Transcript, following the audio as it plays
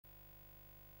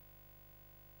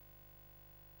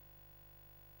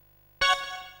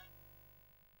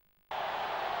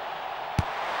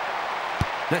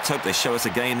Let's hope they show us a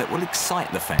game that will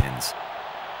excite the fans.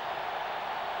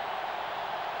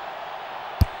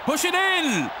 Push it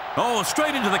in! Oh,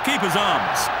 straight into the keeper's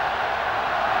arms.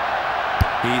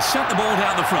 He's sent the ball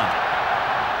down the front.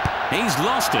 He's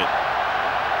lost it.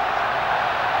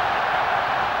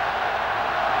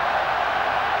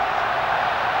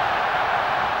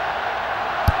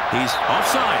 He's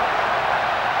offside.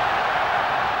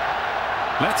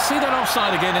 Let's see that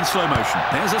offside again in slow motion.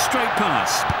 There's a straight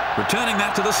pass. Returning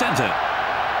that to the centre.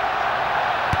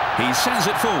 He sends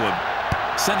it forward.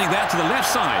 Sending that to the left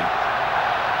side.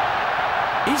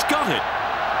 He's got it.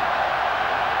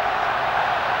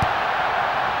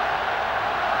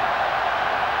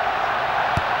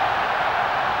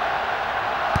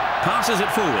 Passes it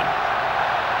forward.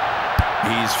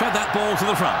 He's fed that ball to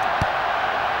the front.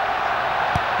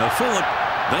 The forward,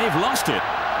 they've lost it.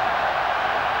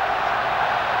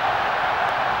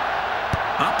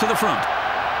 Up to the front.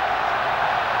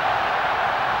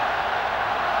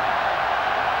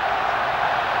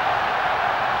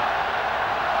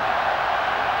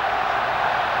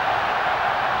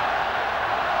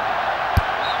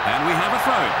 And we have a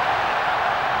throw.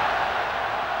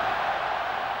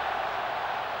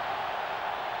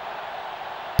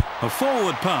 A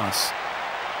forward pass.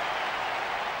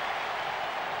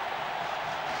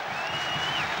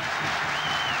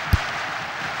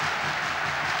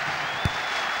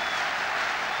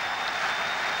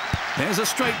 There's a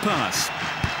straight pass.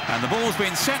 And the ball's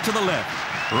been set to the left.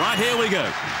 Right, here we go.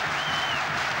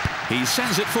 He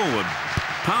sends it forward.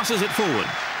 Passes it forward.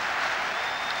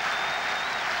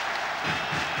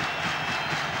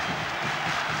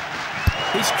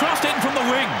 He's crossed in from the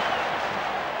wing.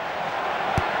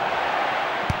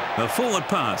 A forward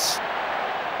pass.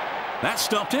 That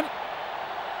stopped him.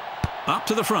 Up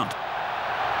to the front.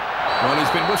 Well, he's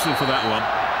been whistled for that one.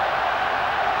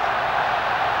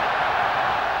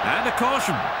 And a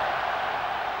caution.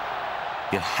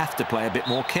 You'll have to play a bit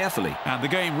more carefully. And the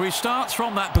game restarts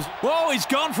from that position. Whoa, he's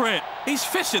gone for it. He's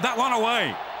fisted that one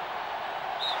away.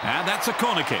 And that's a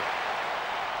corner kick.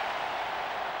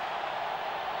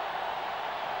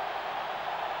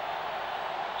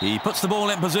 He puts the ball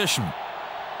in position.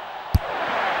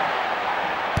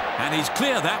 And he's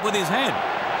cleared that with his head.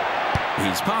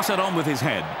 He's passed it on with his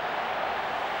head.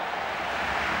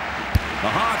 A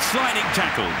hard sliding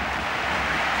tackle.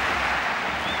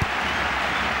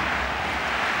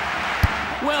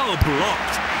 Well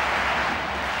blocked.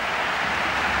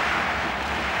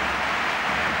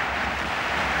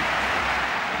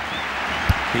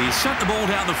 He's sent the ball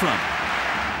down the front.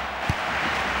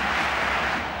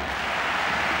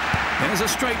 There's a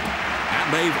straight,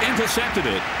 and they've intercepted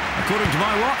it. According to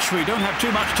my watch, we don't have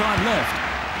too much time left.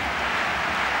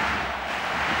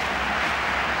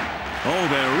 Oh,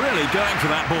 they're really going for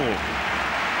that ball.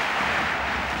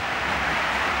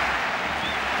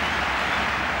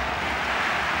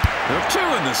 There are two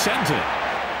in the centre.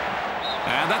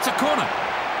 And that's a corner.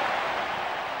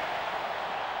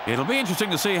 It'll be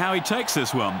interesting to see how he takes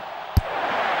this one.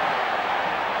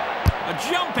 A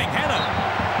jumping header.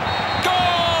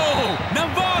 Goal!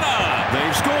 Nevada!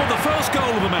 They've scored the first goal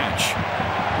of the match.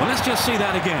 Well, let's just see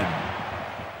that again.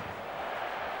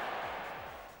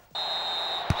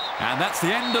 And that's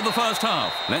the end of the first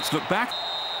half. Let's look back.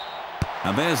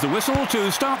 And there's the whistle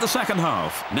to start the second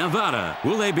half. Nevada,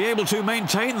 will they be able to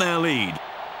maintain their lead?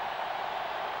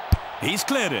 He's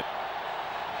cleared it.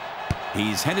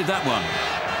 He's headed that one.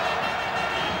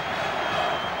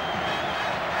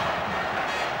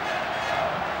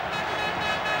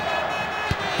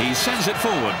 He sends it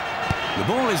forward. The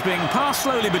ball is being passed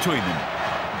slowly between them.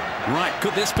 Right,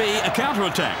 could this be a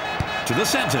counter-attack? To the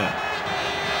centre.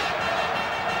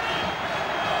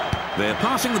 They're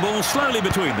passing the ball slowly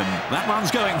between them. That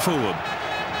one's going forward.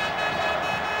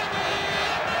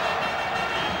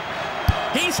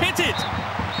 He's hit it!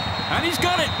 And he's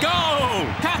got it! Goal!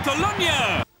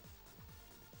 Catalonia!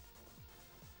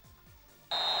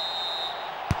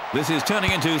 This is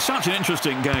turning into such an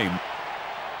interesting game.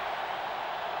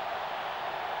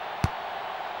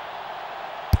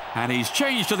 And he's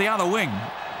changed to the other wing.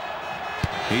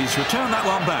 He's returned that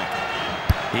one back.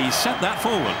 He's sent that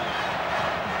forward.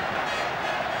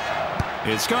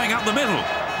 It's going up the middle.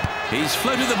 He's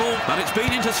floated the ball, but it's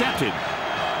been intercepted.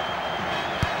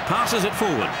 Passes it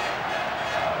forward.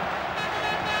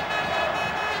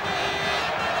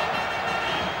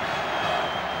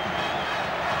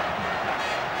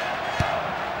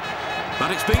 But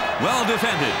it's been well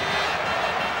defended.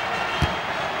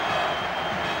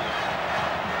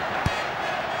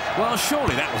 Well,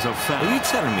 surely that was a foul. Are you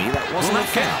telling me that wasn't a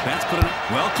foul? That's put it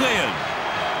well cleared.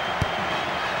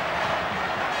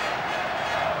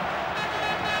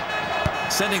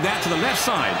 Sending that to the left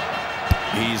side.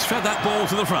 He's fed that ball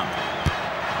to the front.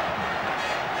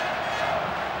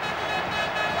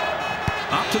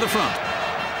 Up to the front.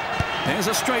 There's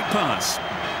a straight pass.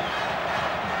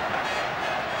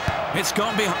 It's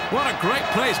gone behind. What a great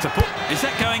place to put. Is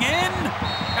that going in?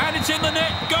 And it's in the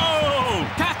net. Goal!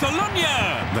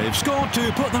 Catalunya! They've scored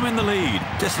to put them in the lead.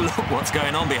 Just look what's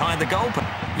going on behind the goal.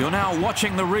 You're now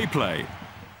watching the replay.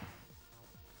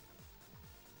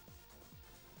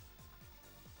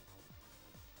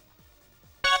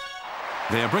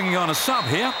 They're bringing on a sub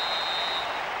here.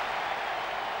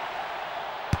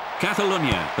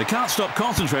 Catalunya. They can't stop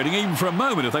concentrating even for a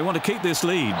moment if they want to keep this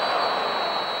lead.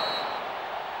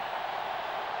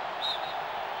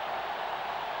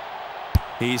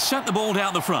 He's sent the ball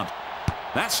down the front.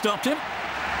 That stopped him.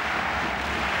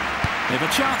 They have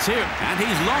a chance here, and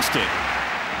he's lost it.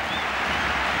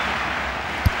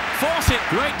 Force it.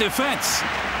 Great defence.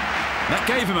 That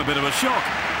gave him a bit of a shock.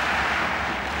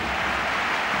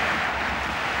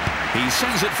 He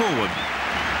sends it forward.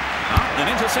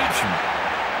 An interception.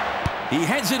 He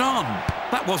heads it on.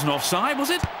 That wasn't offside, was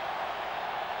it?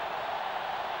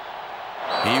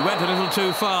 He went a little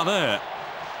too far there.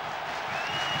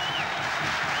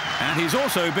 And he's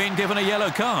also been given a yellow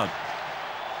card.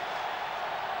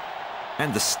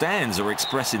 And the stands are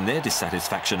expressing their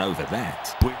dissatisfaction over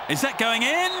that. Is that going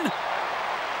in?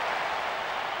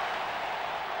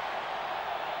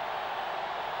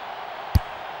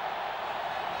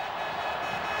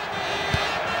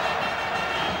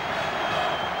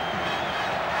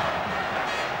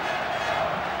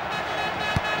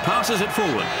 Passes it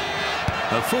forward.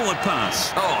 A forward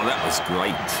pass. Oh, that was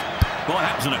great. Boy,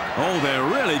 hasn't it? Oh, they're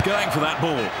really going for that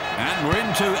ball. And we're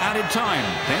into added time.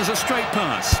 There's a straight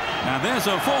pass. Now there's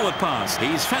a forward pass.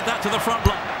 He's fed that to the front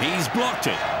block. He's blocked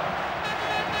it.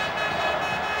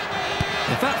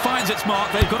 If that finds its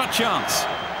mark, they've got a chance.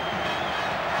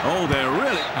 Oh, they're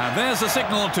really... And there's the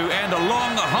signal to end a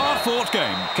long, hard-fought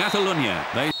game. Catalunya.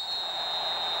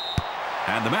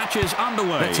 And the match is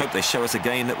underway. Let's hope they show us a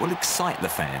game that will excite the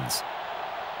fans.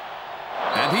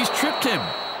 And he's tripped him.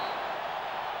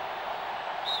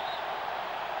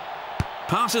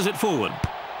 Passes it forward.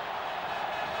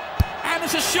 And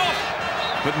it's a shot.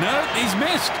 But no, he's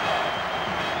missed.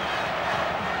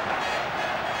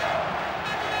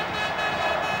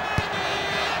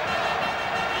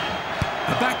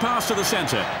 A back pass to the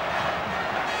centre.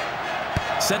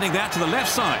 Sending that to the left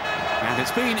side. And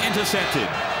it's been intercepted.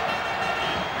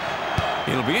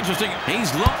 It'll be interesting.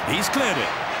 He's locked. He's cleared it.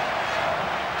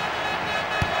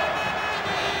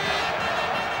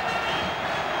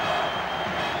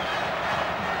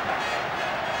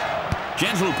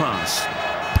 Gentle pass.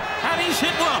 And he's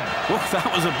hit one. Oh,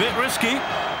 that was a bit risky.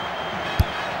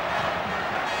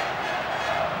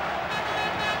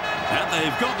 And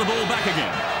they've got the ball back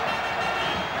again.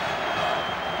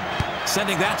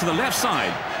 Sending that to the left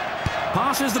side.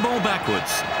 Passes the ball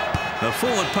backwards. The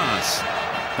forward pass.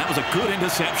 That was a good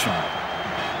interception.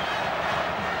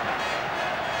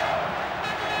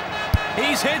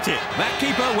 He's hit it. That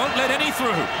keeper won't let any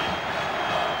through.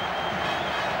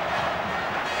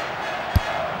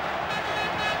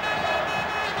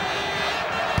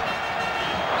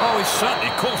 Oh, he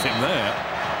certainly caught him there.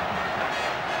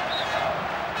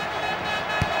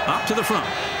 Up to the front.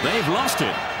 They've lost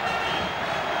it.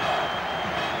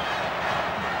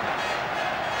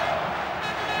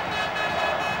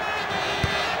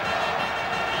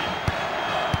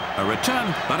 A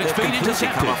return, but it's been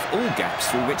intercepted. Cut off all gaps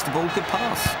through which the ball could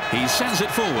pass. He sends it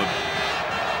forward.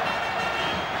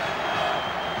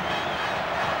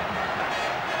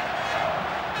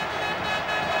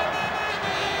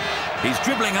 He's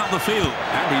dribbling up the field,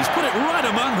 and he's put it right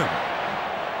among them.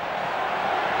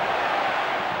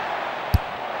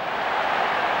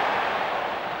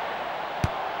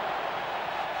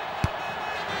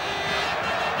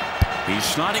 He's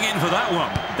sliding in for that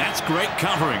one. That's great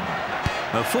covering.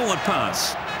 A forward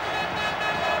pass.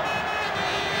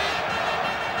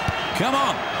 Come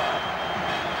on.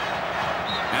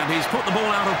 And he's put the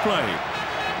ball out of play.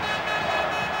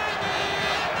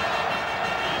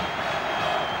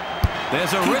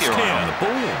 There's a risk here. On the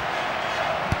ball.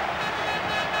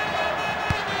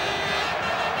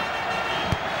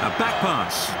 A back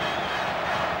pass.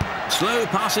 Slow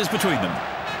passes between them.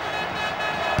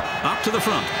 Up to the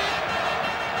front.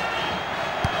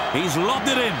 He's lobbed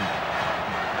it in.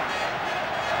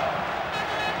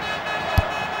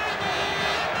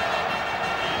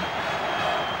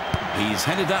 He's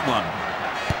headed that one.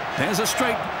 There's a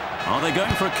straight. Are they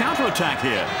going for a counter-attack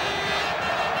here?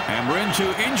 And we're into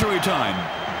injury time.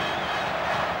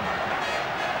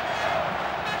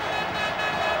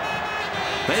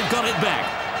 They've got it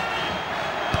back.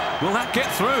 Will that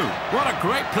get through? What a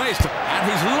great place to... And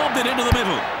he's lobbed it into the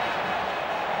middle.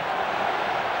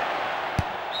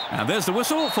 And there's the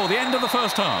whistle for the end of the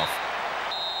first half.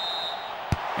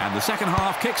 And the second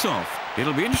half kicks off.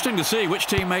 It'll be interesting to see which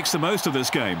team makes the most of this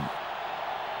game.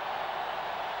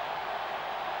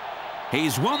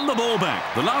 He's won the ball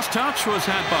back. The last touch was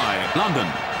had by London.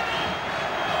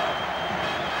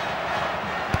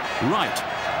 Right.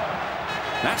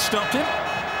 That stopped him.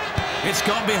 It's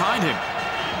gone behind him.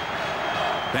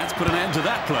 That's put an end to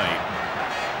that play.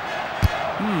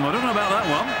 I don't know about that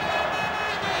one.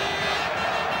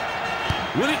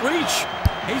 Will it reach?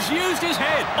 He's used his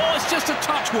head. Oh, it's just a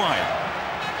touch wide.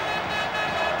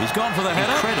 He's gone for the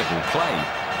header. Incredible play.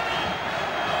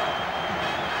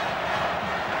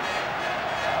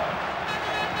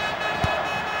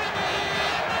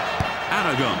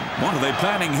 Aragon. What are they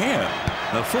planning here?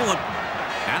 The forward.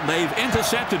 And they've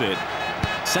intercepted it.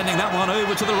 Sending that one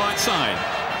over to the right side.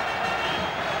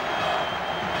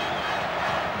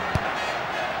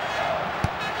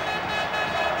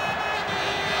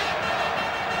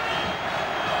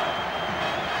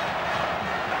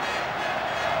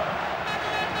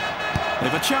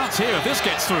 They've a chance here if this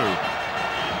gets through.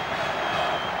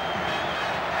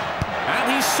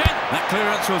 And he's sent. That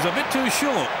clearance was a bit too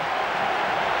short.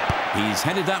 He's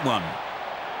headed that one.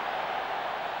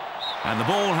 And the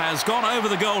ball has gone over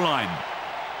the goal line.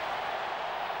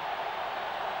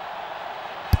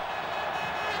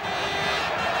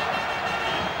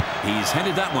 He's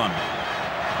headed that one.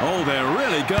 Oh, they're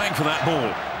really going for that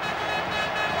ball.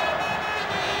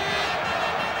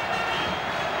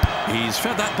 He's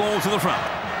fed that ball to the front.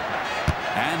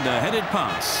 And a headed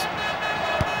pass.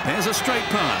 There's a straight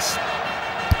pass.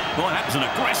 Boy, that was an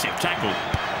aggressive tackle.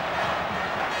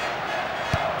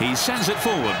 He sends it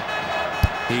forward.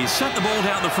 He's sent the ball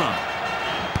down the front.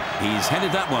 He's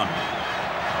headed that one.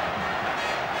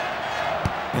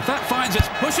 If that finds it,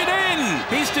 push it in!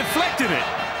 He's deflected it.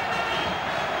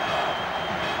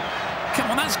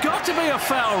 Come on, that's got to be a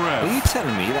foul, ref. Are you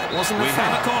telling me that wasn't a foul? We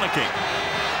have a corner kick.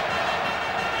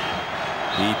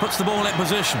 He puts the ball in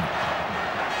position.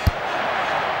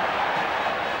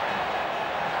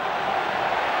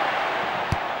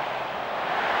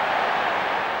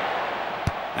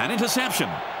 An interception.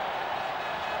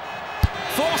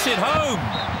 Force it home.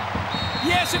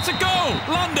 Yes, it's a goal.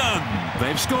 London.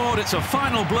 They've scored. It's a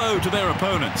final blow to their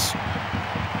opponents.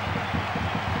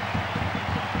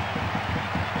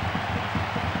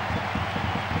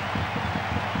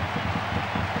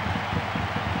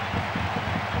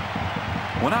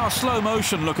 Well, now a slow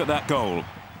motion look at that goal.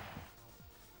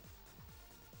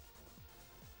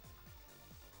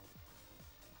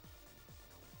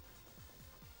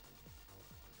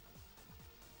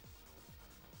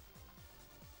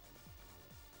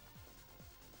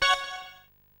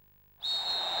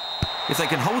 If they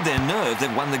can hold their nerve,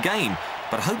 they've won the game.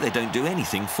 But I hope they don't do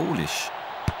anything foolish.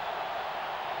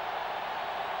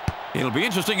 It'll be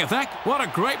interesting if that... What a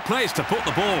great place to put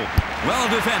the ball. Well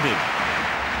defended.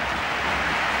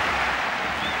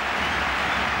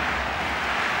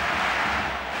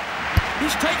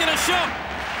 He's taken a shot.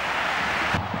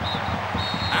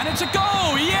 And it's a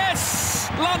goal. Yes!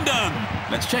 London.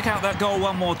 Let's check out that goal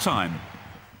one more time.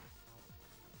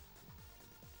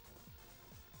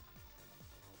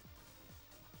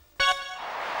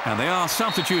 And they are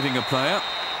substituting a player.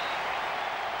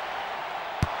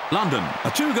 London.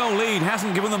 A two-goal lead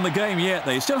hasn't given them the game yet.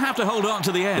 They still have to hold on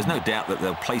to the end. There's no doubt that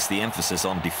they'll place the emphasis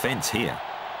on defence here.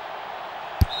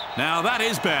 Now that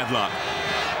is bad luck.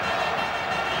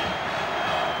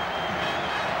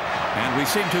 And we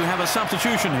seem to have a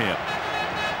substitution here.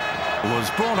 Was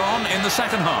brought on in the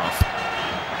second half.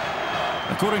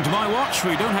 According to my watch,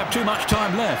 we don't have too much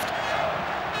time left.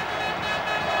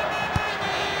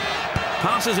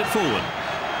 Passes it forward.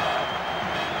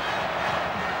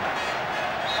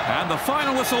 And the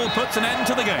final whistle puts an end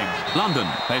to the game. London,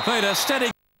 they played a steady...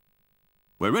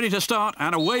 We're ready to start,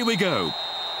 and away we go.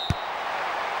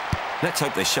 Let's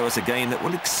hope they show us a game that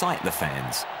will excite the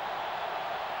fans.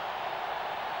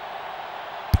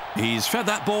 He's fed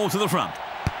that ball to the front.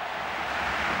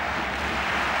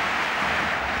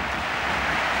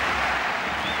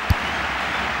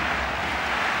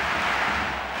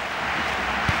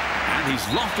 And he's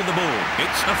lofted the ball.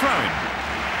 It's a throw-in.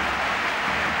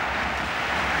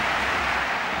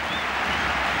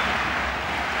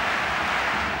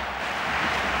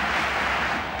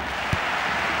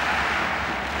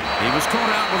 He was caught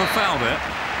out with a foul there.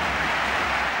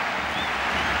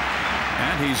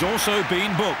 And he's also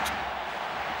been booked.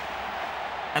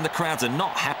 And the crowds are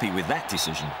not happy with that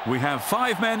decision. We have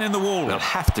 5 men in the wall. They'll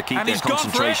have to keep their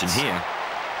concentration here.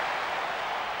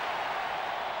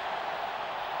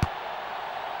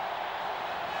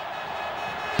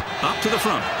 Up to the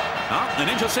front. Up, an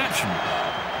interception.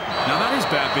 Now that is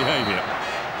bad behaviour.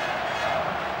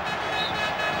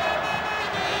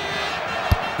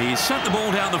 He's sent the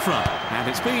ball down the front, and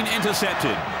it's been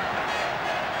intercepted.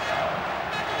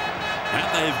 And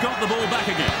they've got the ball back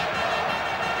again.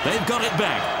 They've got it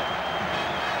back.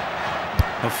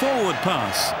 A forward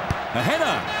pass. A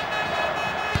header.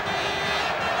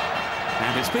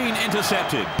 And it's been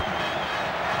intercepted.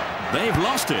 They've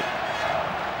lost it.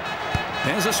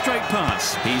 There's a straight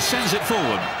pass. He sends it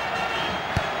forward.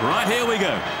 Right, here we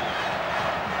go.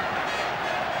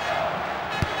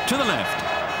 To the left.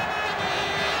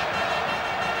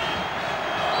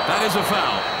 That is a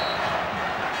foul.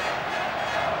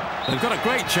 They've got a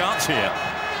great chance here.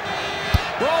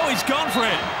 Whoa, he's gone for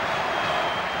it.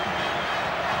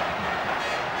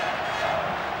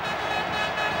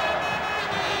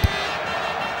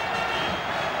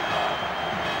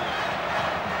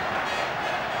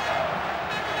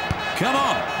 Come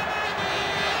on.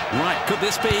 Right, could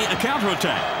this be a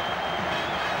counter-attack?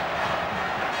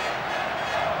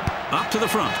 Up to the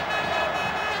front.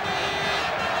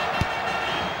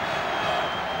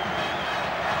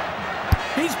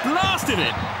 He's blasted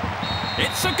it.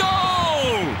 It's a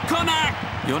goal! Konak!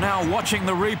 You're now watching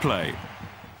the replay.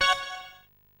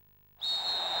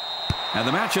 And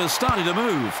the match has started to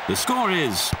move. The score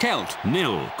is Kelt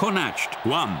 0, Kornacht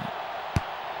 1.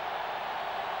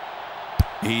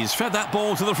 He's fed that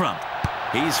ball to the front.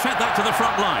 He's fed that to the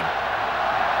front line.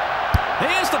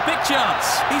 Here's the big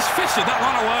chance. He's fisted that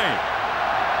one away.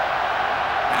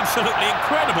 Absolutely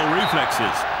incredible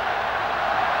reflexes.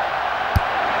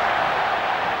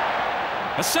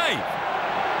 A save.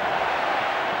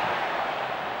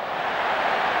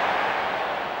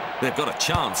 They've got a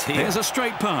chance here. There's a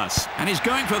straight pass, and he's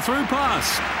going for a through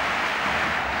pass.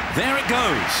 There it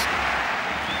goes.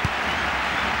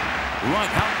 Right,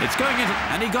 it's going into,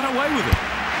 and he got away with it.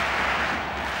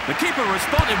 The keeper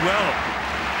responded well.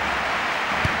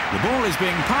 The ball is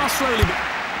being passed slowly.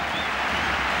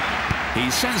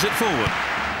 He sends it forward.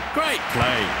 Great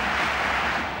play.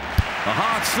 A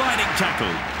hard sliding tackle.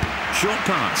 Short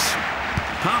pass.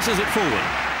 Passes it forward.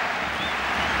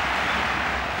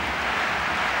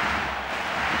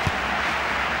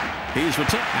 He's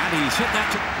returned, and he's hit that.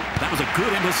 That was a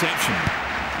good interception.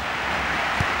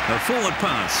 A forward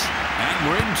pass, and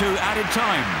we're into added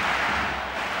time.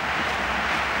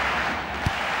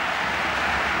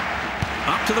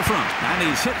 Up to the front, and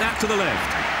he's hit that to the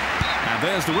left. And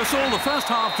there's the whistle. The first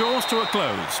half draws to a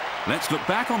close. Let's look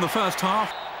back on the first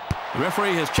half. The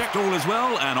referee has checked all as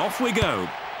well, and off we go.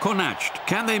 Kornacht,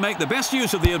 can they make the best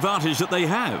use of the advantage that they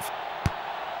have?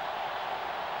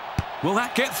 Will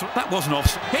that get through? That wasn't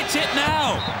offside. Hits it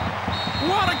now!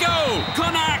 What a goal!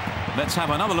 Konak! Let's have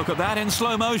another look at that in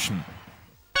slow motion.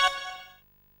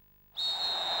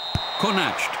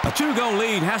 Kornacht, a 2-goal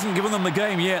lead hasn't given them the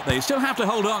game yet. They still have to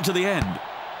hold on to the end.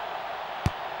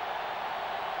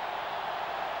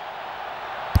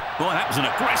 Boy, that was an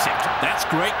aggressive. That's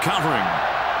great covering.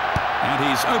 And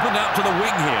he's opened out to the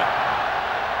wing here.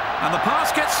 And the pass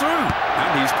gets through. And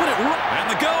he's put it right. And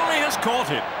the goalie has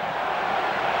caught it.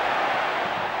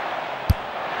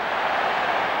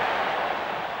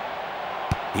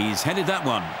 He's headed that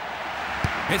one.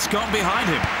 It's gone behind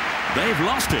him. They've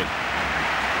lost it.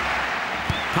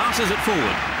 Passes it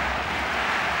forward.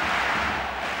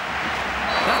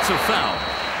 That's a foul.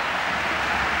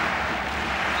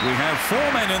 We have 4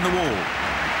 men in the wall.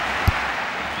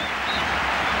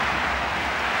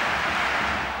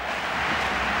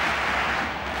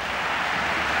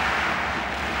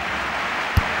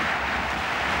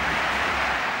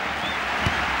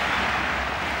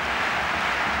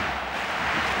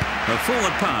 A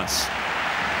forward pass.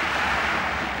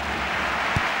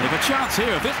 They've a chance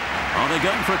here of it. Are they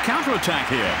going for a counter-attack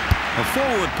here? A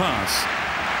forward pass.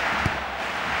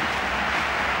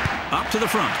 Up to the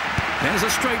front. There's a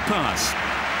straight pass.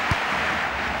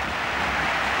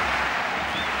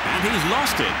 And he's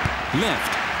lost it.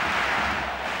 Left.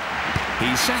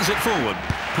 He sends it forward.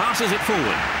 Passes it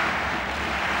forward.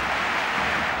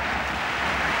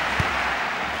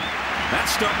 That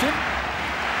stopped him.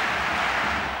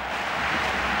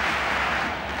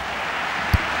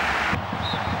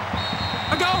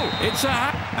 A goal! It's a...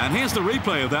 And here's the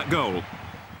replay of that goal.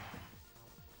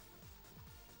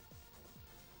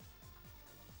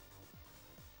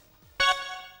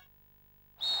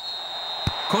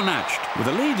 Kornacht. With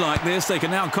a lead like this, they can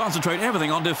now concentrate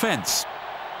everything on defence.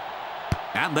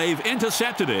 And they've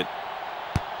intercepted it.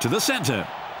 To the centre.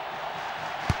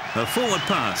 A forward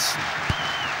pass.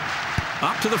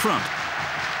 Up to the front.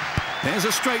 There's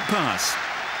a straight pass.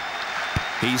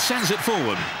 He sends it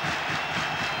forward.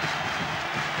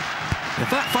 If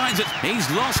that finds it, he's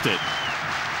lost it.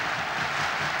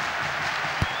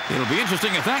 It'll be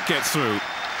interesting if that gets through.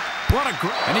 What a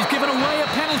great... And he's given away a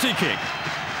penalty kick.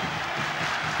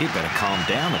 He'd better calm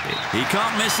down a bit. He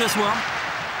can't miss this one.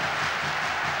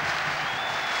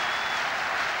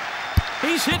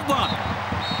 He's hit one.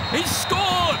 He's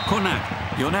scored! Cornet,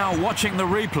 you're now watching the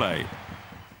replay.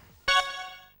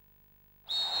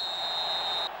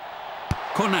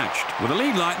 Cornet, with a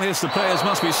lead like this, the players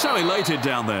must be so elated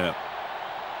down there.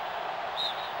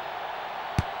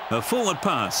 A forward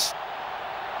pass.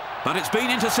 But it's been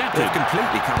intercepted. They've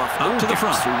completely cut off all to the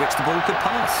front through which the ball could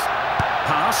pass.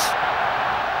 Pass.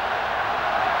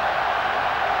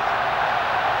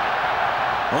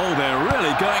 Oh, they're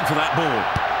really going for that ball.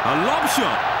 A lob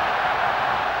shot.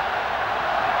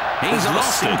 He's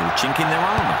lost it. Chink in their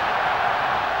armour.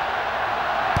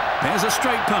 There's a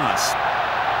straight pass.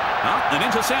 An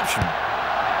interception.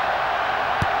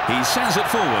 He sends it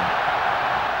forward.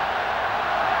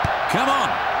 Come on.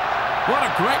 What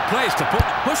a great place to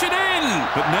push it in.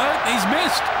 But no, he's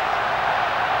missed.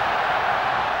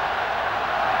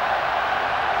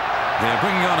 They're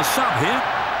bringing on a sub here.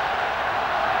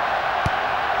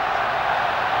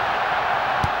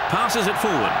 Passes it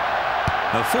forward.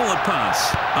 A forward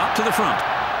pass. Up to the front.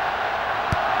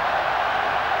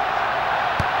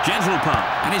 Gentle punt.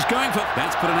 And he's going for...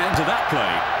 That's put an end to that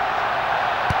play.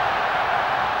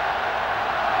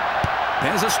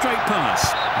 There's a straight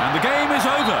pass. And the game is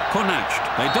over. Cornet.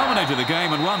 They dominated the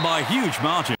game and won by a huge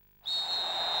margin.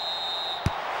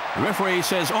 The referee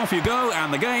says off you go,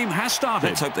 and the game has started.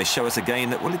 Let's hope they show us a game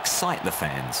that will excite the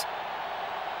fans.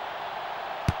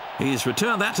 He's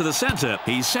returned that to the centre.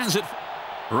 He sends it...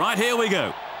 Right, here we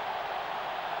go.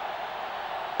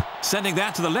 Sending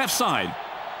that to the left side.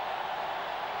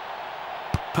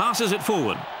 Passes it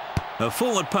forward. A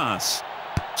forward pass.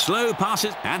 Slow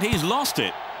passes, and he's lost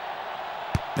it.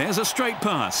 There's a straight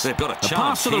pass. They've got a chance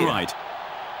pass to here. the right.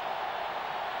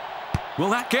 Will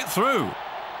that get through?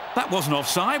 That wasn't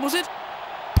offside, was it?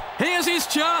 Here's his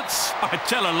chance. I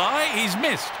tell a lie, he's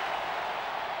missed.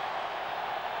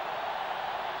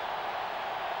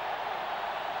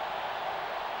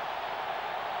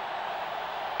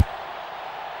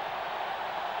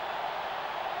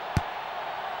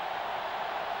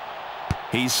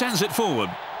 He sends it forward.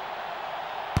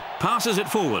 Passes it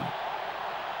forward.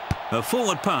 A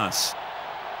forward pass.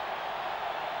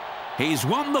 He's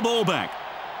won the ball back.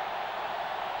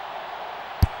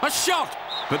 A shot!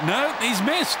 But no, he's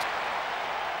missed.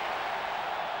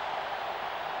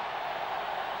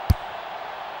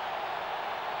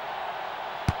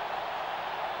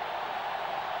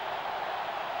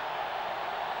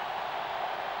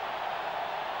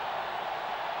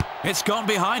 It's gone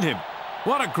behind him.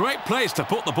 What a great place to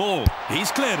put the ball.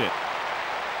 He's cleared it.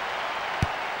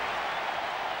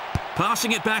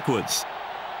 Passing it backwards.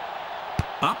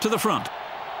 Up to the front.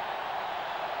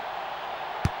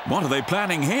 What are they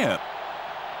planning here?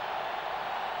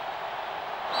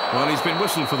 Well, he's been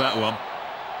whistled for that one.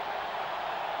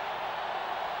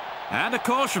 And a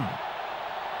caution.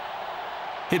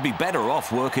 He'd be better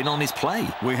off working on his play.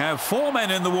 We have 4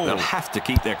 men in the wall. They'll have to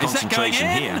keep their concentration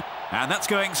here. And that's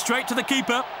going straight to the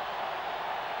keeper.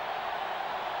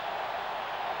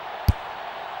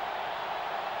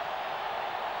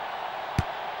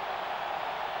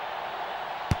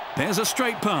 There's a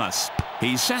straight pass.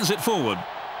 He sends it forward.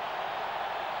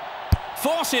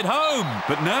 Force it home.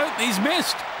 But no, he's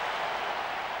missed.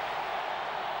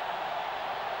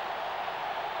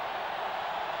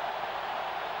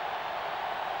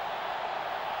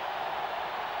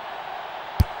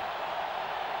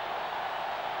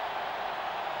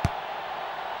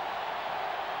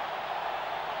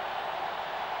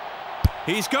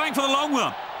 He's going for the long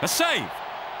one. A save.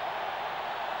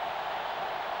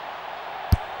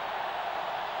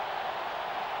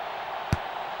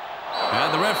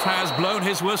 And the ref has blown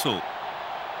his whistle.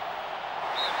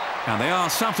 And they are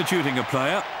substituting a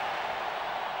player.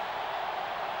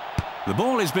 The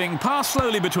ball is being passed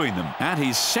slowly between them. And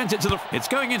he's sent it to the... It's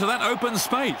going into that open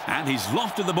space. And he's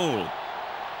lofted the ball.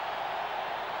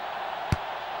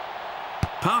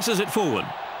 Passes it forward.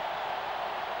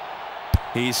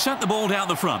 He's sent the ball down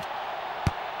the front.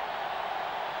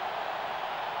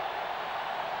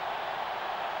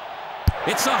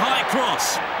 It's a high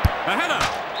cross. A header.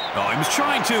 Oh, he was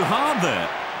trying too hard there.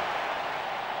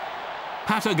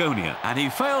 Patagonia. And he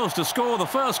fails to score the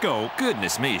first goal.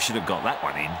 Goodness me, he should have got that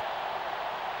one in.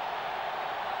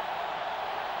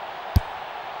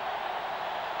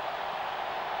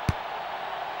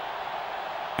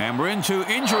 And we're into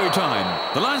injury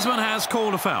time. The linesman has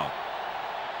called a foul.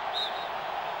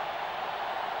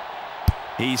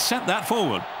 He sent that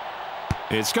forward.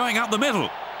 It's going up the middle.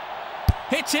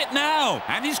 Hits it now,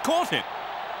 and he's caught it.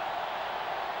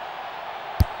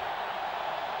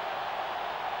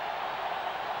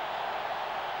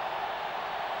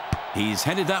 He's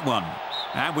headed that one.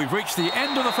 And we've reached the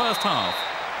end of the first half.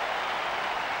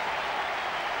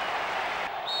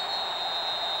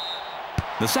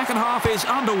 The second half is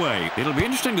underway. It'll be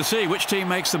interesting to see which team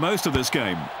makes the most of this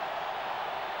game.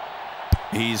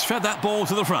 He's fed that ball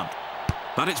to the front.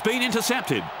 But it's been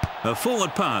intercepted. A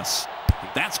forward pass.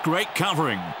 That's great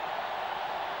covering.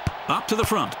 Up to the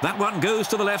front. That one goes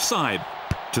to the left side.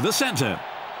 To the centre.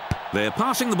 They're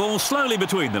passing the ball slowly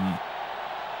between them.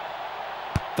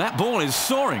 That ball is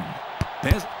soaring.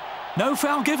 There's no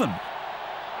foul given.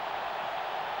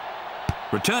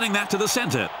 Returning that to the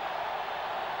centre.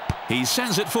 He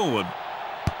sends it forward.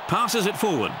 Passes it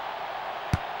forward.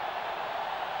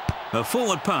 A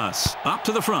forward pass. Up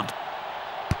to the front.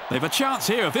 They've a chance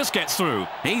here if this gets through.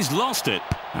 He's lost it.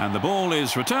 And the ball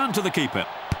is returned to the keeper.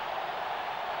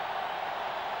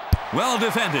 Well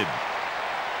defended.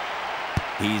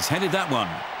 He's headed that one.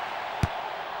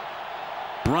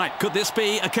 Right, could this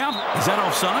be a count? Is that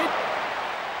offside?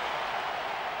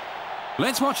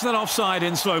 Let's watch that offside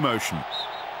in slow motion.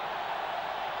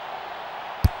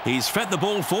 He's fed the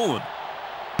ball forward.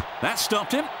 That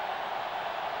stopped him.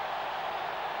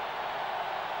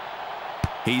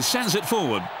 He sends it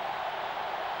forward.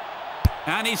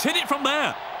 And he's hit it from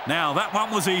there. Now, that one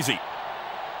was easy.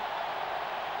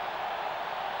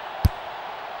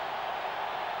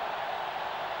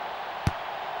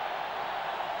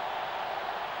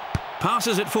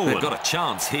 Passes it forward. They've got a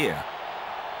chance here.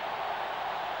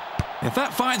 If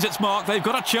that finds its mark, they've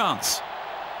got a chance.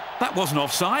 That wasn't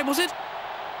offside, was it?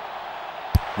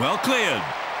 Well cleared.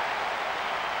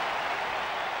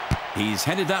 He's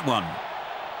headed that one.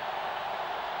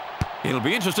 It'll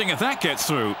be interesting if that gets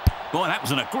through. Boy, that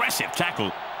was an aggressive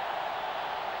tackle.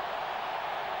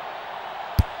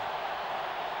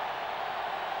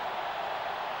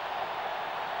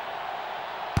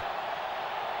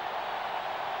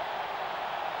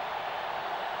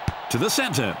 To the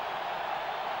centre.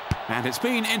 And it's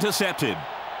been intercepted.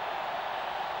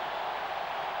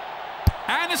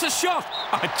 And it's a shot.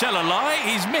 I tell a lie,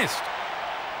 he's missed.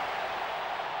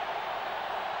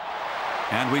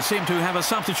 And we seem to have a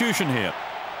substitution here.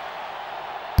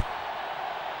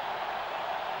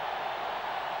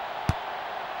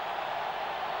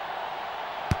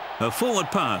 A forward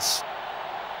pass.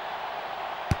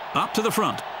 Up to the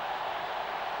front.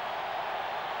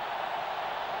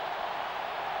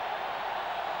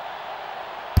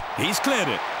 He's cleared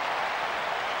it.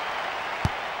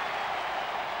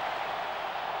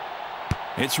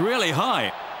 It's really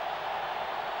high.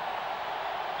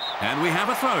 And we have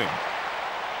a throw-in.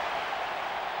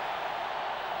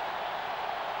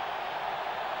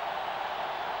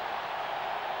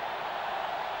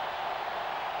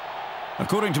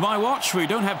 According to my watch, we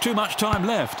don't have too much time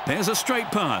left. There's a straight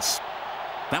pass.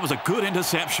 That was a good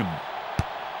interception.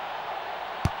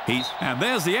 And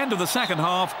there's the end of the second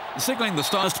half, signalling the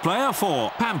first player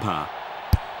for Pampa.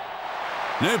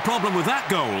 No problem with that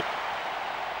goal.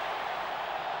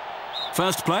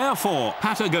 First player for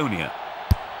Patagonia.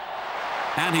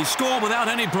 And he scored without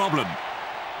any problem.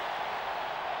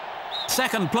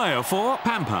 Second player for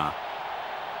Pampa.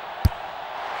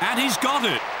 And he's got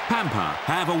it. Pampa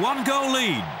have a one-goal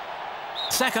lead.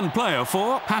 Second player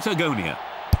for Patagonia.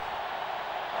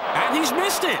 And he's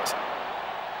missed it.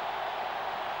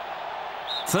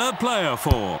 Third player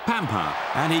for Pampa,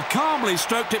 and he calmly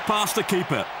stroked it past the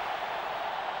keeper.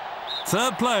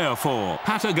 Third player for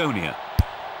Patagonia,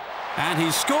 and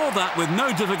he scored that with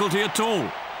no difficulty at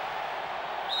all.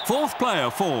 Fourth player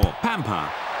for Pampa,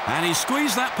 and he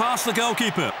squeezed that past the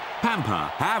goalkeeper.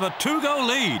 Pampa have a two-goal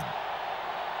lead.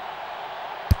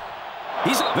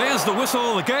 There's the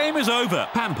whistle, the game is over.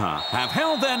 Pampa have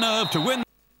held their nerve to win.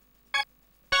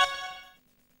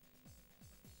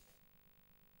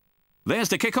 There's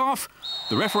the kickoff.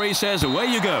 The referee says, away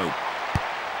you go.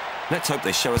 Let's hope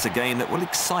they show us a game that will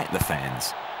excite the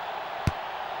fans.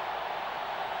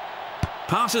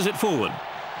 Passes it forward.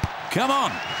 Come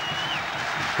on.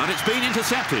 But it's been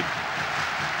intercepted.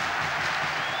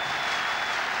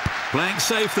 Playing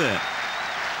safe there.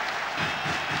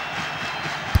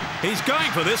 He's going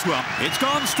for this one. It's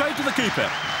gone straight to the keeper.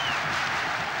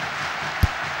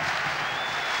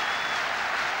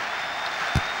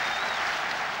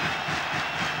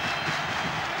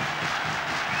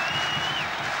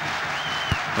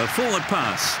 A forward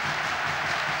pass.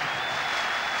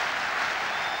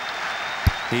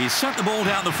 He's sent the ball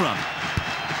down the front.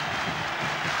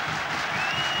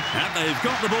 And they've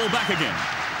got the ball back again.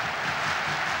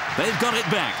 They've got it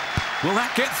back. Will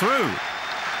that get through?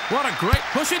 What a great...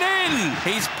 Push it in!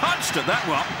 He's punched at that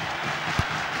one.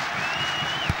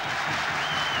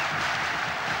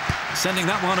 Sending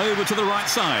that one over to the right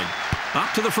side.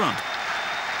 Up to the front.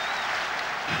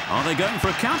 Are they going for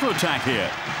a counter-attack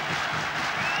here?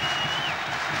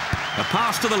 A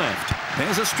pass to the left.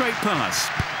 There's a straight pass.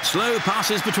 Slow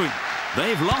passes between.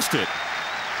 They've lost it.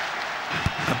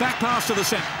 A back pass to the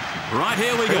centre. Right,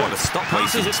 here we go. They want to stop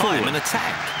wasting time and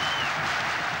attack.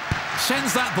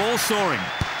 Sends that ball soaring.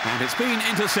 And it's been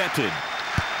intercepted.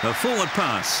 A forward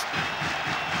pass.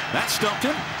 That stopped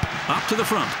him. Up to the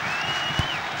front.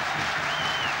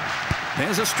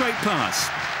 There's a straight pass.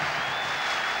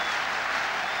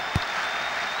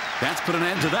 That's put an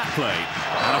end to that play.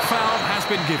 And a foul has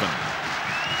been given.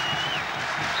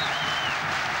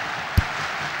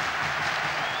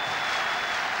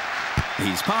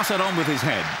 He's passed that on with his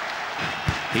head.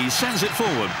 He sends it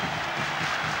forward.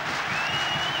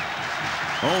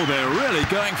 Oh, they're really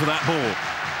going for that ball.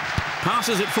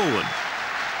 Passes it forward.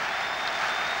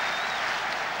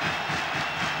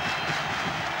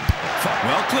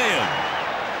 Well cleared.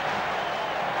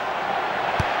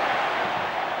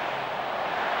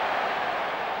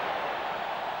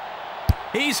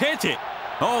 He's hit it.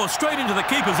 Oh, straight into the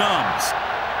keeper's arms.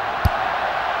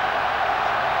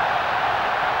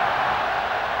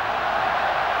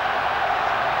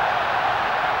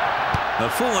 A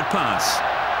forward pass.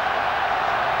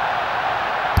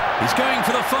 He's going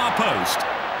for the far post.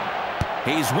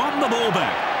 He's won the ball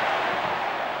back.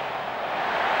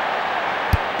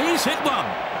 He's hit one.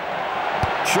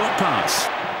 Short pass.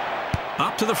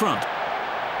 Up to the front.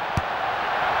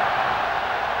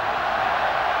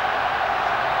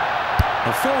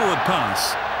 A forward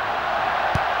pass.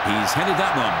 He's headed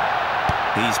that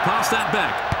one. He's passed that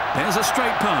back. There's a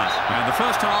straight pass. And the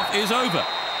first half is over.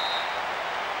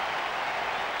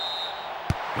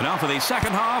 But now for the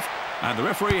second half, and the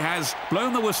referee has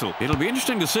blown the whistle. It'll be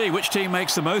interesting to see which team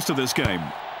makes the most of this game.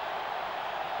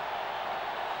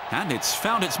 And it's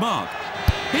found its mark.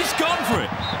 He's gone for it.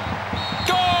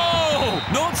 Goal!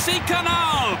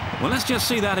 Nordsee-Kanal! Well, let's just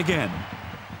see that again.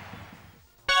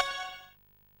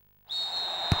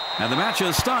 And the match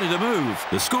has started to move.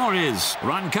 The score is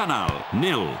Rhein-Kanal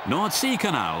 0,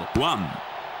 Nordsee-Kanal 1.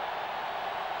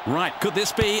 Right, could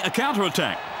this be a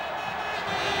counter-attack?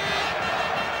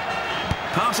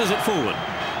 Passes it forward.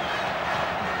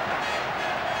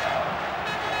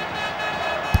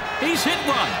 He's hit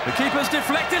one. The keeper's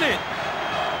deflected it.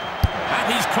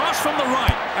 And he's crossed from the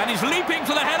right. And he's leaping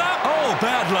for the header. Oh,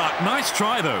 bad luck. Nice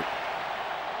try, though.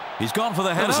 He's gone for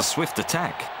the header. That was a swift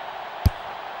attack.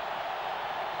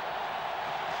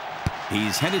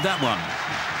 He's headed that one.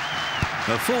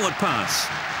 A forward pass.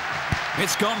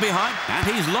 It's gone behind, and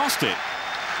he's lost it.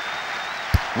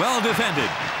 Well defended.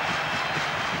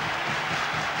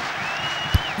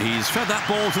 He's fed that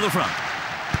ball to the front.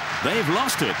 They've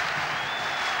lost it.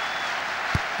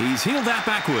 He's heeled that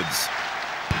backwards.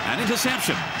 An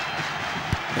interception.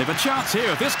 They've a chance here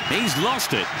if this... He's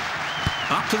lost it.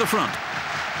 Up to the front.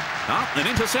 Up, an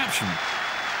interception.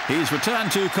 He's returned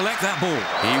to collect that ball.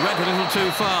 He went a little too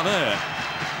far there.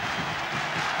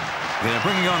 They're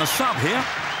bringing on a sub here.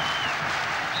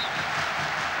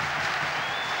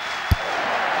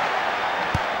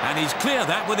 And he's cleared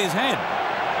that with his head.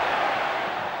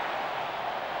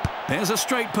 There's a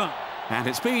straight punt, and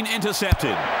it's been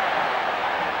intercepted.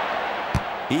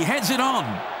 He heads it on.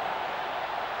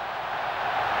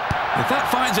 If that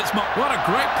finds its mark, what a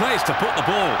great place to put the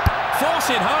ball. Force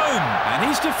it home, and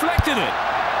he's deflected it.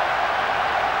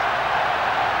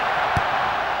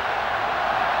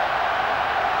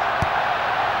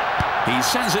 He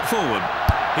sends it forward.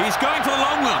 He's going for the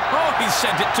long one. Oh, he's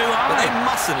sent it too high. But they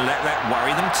mustn't let that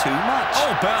worry them too much.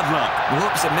 Oh, bad luck.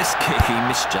 Whoops, a missed kick. He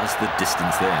misjudged the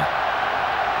distance there.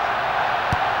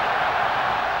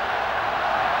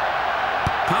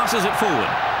 Passes it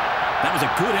forward. That was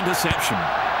a good interception.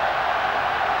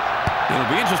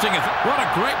 It'll be interesting if... What a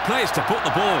great place to put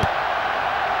the ball.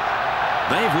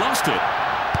 They've lost it.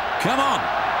 Come on.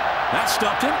 That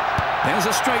stopped him. There's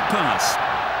a straight pass.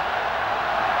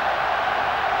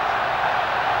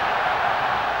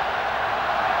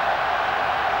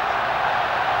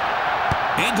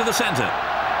 Into the centre.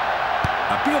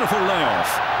 A beautiful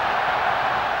layoff.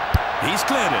 He's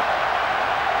cleared it.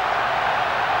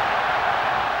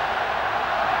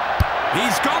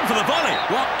 He's gone for the volley.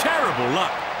 What terrible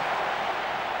luck.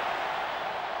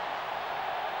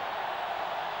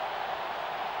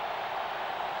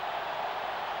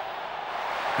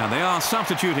 And they are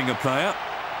substituting a player.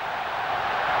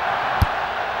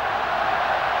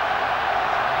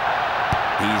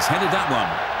 He's headed that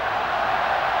one.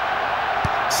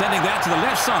 Sending that to the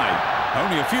left side.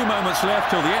 Only a few moments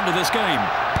left till the end of this game.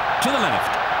 To the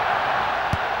left.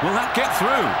 Will that get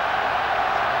through?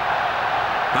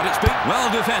 But it's been well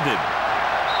defended.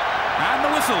 And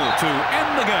the whistle to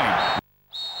end the game.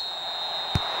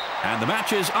 And the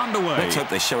match is underway. Let's hope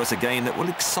they show us a game that will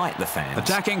excite the fans.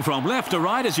 Attacking from left to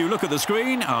right as you look at the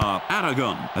screen are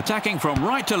Aragon. Attacking from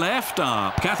right to left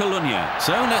are Catalunya.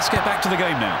 So let's get back to the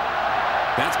game now.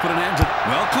 That's put an end to...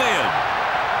 Well cleared.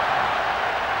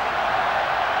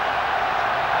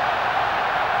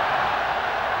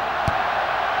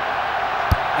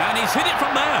 And he's hit it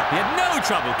from there. He had no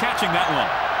trouble catching that one.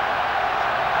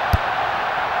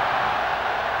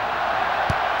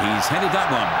 He's headed that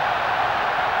one.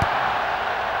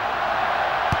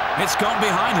 It's gone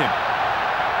behind him.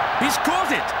 He's caught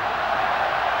it.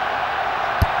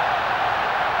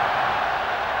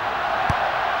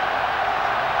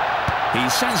 He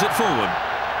sends it forward.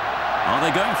 Are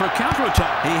they going for a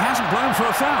counter-attack? He hasn't blown for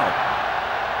a foul.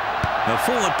 A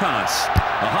forward pass.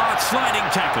 A hard sliding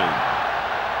tackle.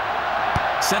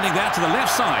 Sending that to the left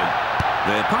side.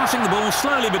 They're passing the ball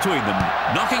slowly between them.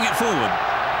 Knocking it forward.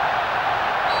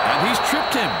 And he's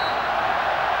tripped him.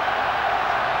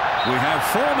 We have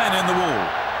 4 men in the wall.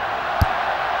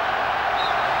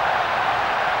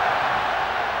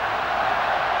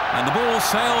 And the ball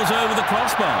sails over the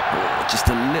crossbar. Oh, just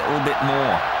a little bit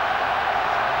more.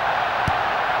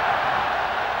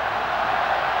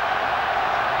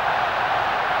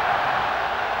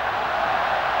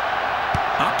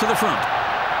 Up to the front.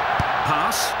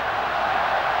 Pass.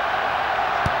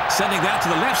 Sending that to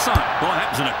the left side. Boy,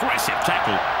 that was an aggressive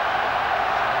tackle.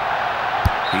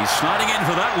 He's sliding in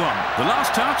for that one. The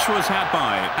last touch was had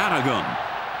by Aragon.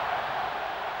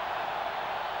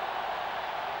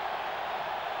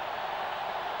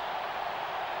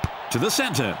 To the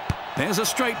centre. There's a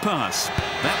straight pass.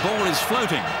 That ball is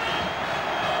floating.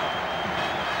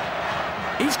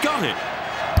 He's got it.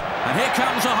 And here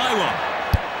comes a high one.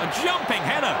 A jumping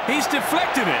header. He's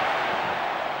deflected it.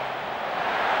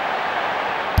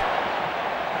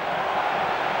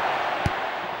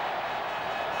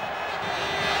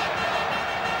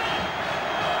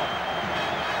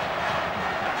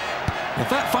 If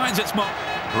that finds its mark...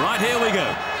 Right, here we go.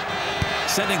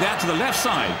 Sending that to the left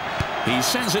side. He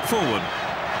sends it forward.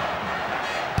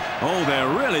 Oh, they're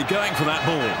really going for that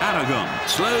ball. Aragon.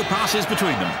 Slow passes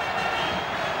between them.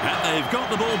 And they've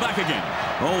got the ball back again.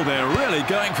 Oh, they're really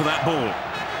going for that ball.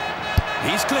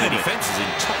 He's cleared The it. defence is in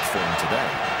top form today.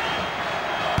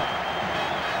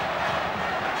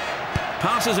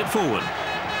 Passes it forward.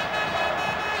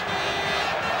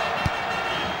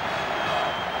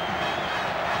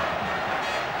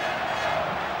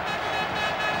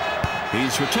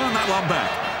 He's returned that one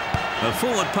back. A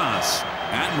forward pass.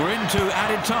 And we're into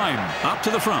added time. Up to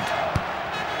the front.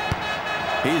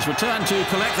 He's returned to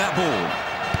collect that ball.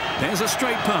 There's a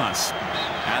straight pass.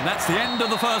 And that's the end of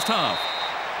the first half.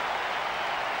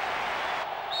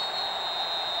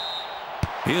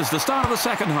 Here's the start of the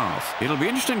second half. It'll be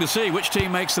interesting to see which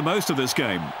team makes the most of this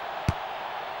game.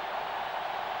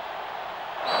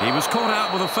 He was caught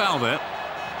out with a foul there.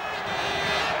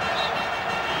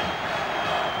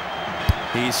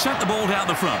 He's sent the ball down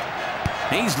the front.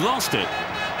 He's lost it.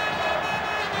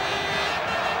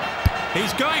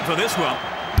 He's going for this one.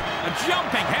 A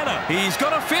jumping header. He's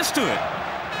got a fist to it.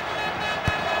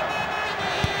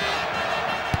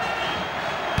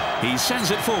 He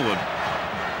sends it forward.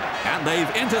 And they've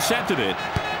intercepted it.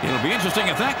 It'll be interesting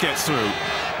if that gets through.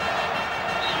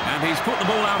 And he's put the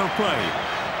ball out of play.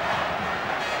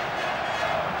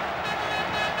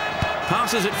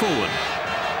 Passes it forward.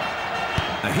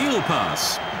 A heel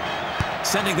pass.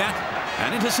 Sending that.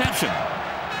 An interception.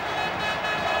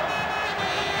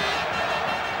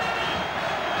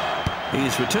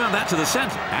 He's returned that to the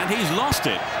centre. And he's lost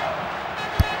it.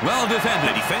 Well defended.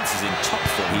 The defence is in top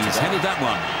form. He's headed that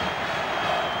one.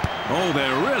 Oh,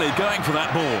 they're really going for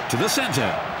that ball. To the centre.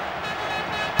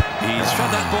 He's fed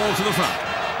that ball to the front.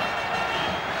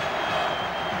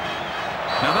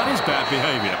 Now that is bad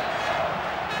behaviour.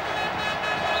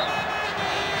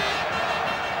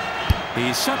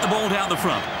 He's sent the ball down the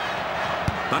front.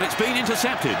 But it's been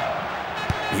intercepted.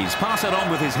 He's passed it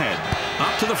on with his head.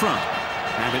 Up to the front.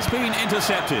 And it's been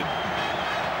intercepted.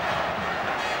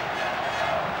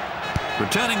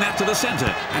 Returning that to the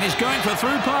centre. And he's going for a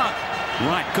through part.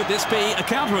 Right, could this be a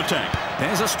counter-attack?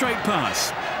 There's a straight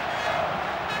pass.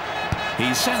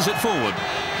 He sends it forward.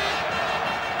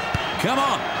 Come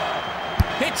on.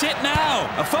 Hits it now.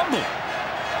 A fumble.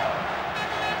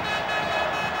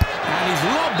 And he's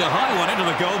lobbed a high one into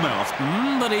the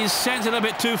goalmouth. But he's sent it a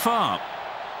bit too far.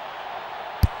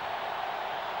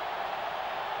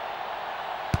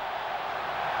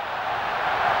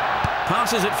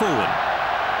 Passes it forward.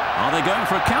 Are they going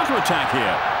for a counter-attack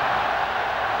here?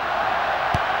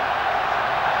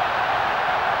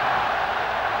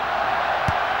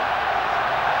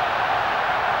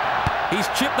 He's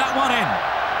chipped that one in.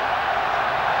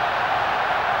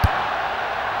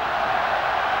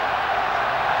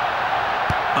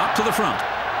 Up to the front.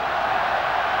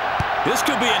 This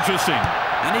could be interesting.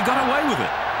 And he got away with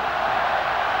it.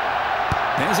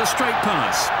 There's a straight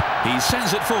pass. He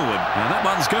sends it forward. Now that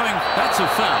one's going. That's a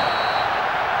foul.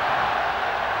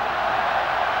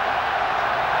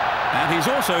 And he's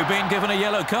also been given a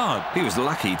yellow card. He was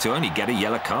lucky to only get a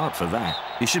yellow card for that.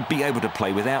 He should be able to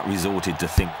play without resorting to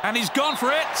think. And he's gone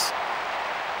for it.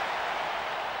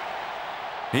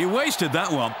 He wasted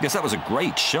that one. Yes, that was a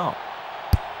great shot.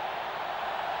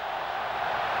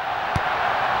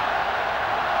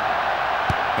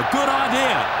 A good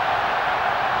idea.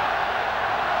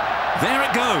 There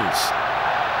it goes.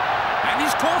 And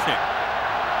he's caught it.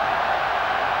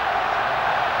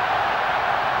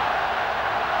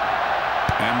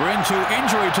 And we're into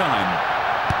injury time.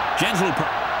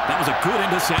 That was a good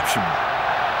interception.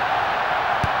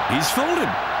 He's fooled him.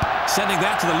 Sending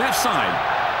that to the left side.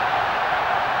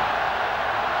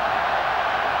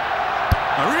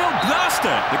 A real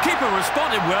blaster. The keeper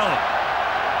responded well.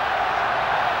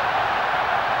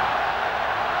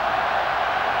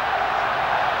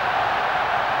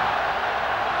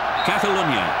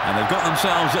 Catalonia, and they've got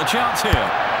themselves a chance here.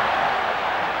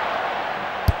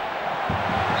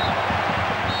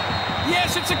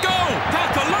 Yes, it's a goal!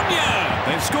 Catalonia!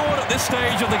 They've scored at this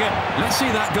stage of the game. Let's see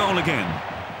that goal again.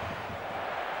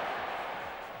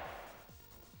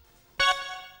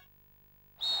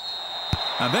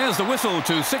 And there's the whistle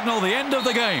to signal the end of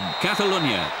the game.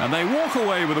 Catalonia, and they walk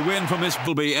away with a win from this.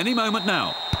 Will be any moment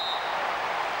now.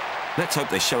 Let's hope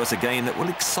they show us a game that will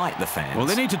excite the fans. Well,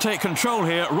 they need to take control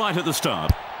here right at the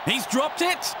start. He's dropped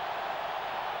it.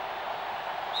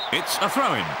 It's a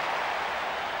throw-in.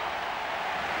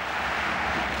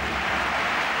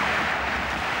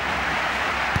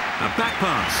 A back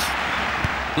pass.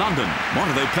 London, what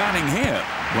are they planning here?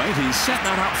 Wait, he's set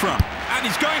that up front. And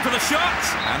he's going for the shot.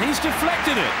 And he's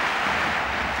deflected it.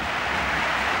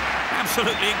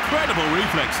 Absolutely incredible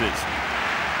reflexes.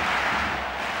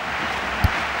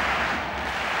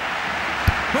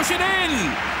 Push it in!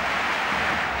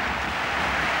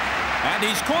 And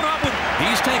he's caught up with...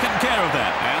 He's taken care of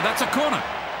that. And that's a corner.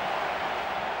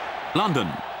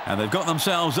 London. And they've got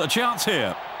themselves a chance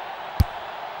here.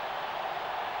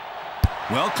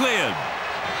 Well cleared.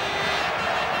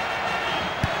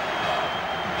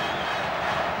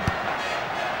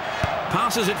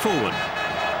 Passes it forward.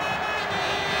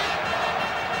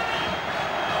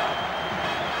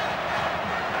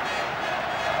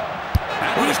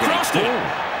 And he's crossed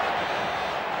it.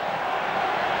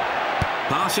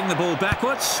 Passing the ball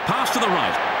backwards. Pass to the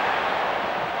right.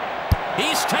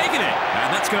 He's taken it.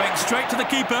 And that's going straight to the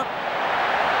keeper.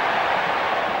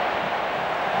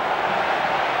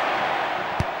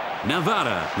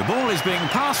 Navarra. The ball is being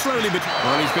passed slowly, but...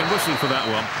 Well, he's been whistled for that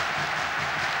one.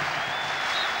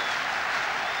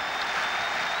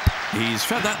 He's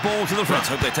fed that ball to the front. Let's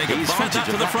hope they take He's fed that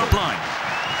to the front line.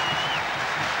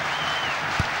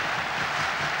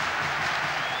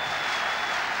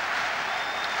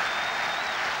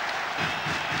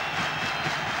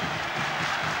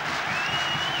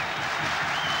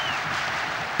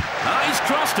 He's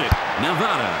crossed it.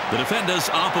 Navarra. The defenders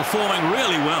are performing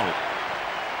really well.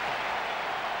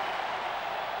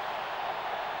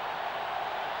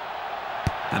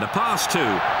 And a pass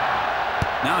too.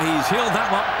 Now he's healed that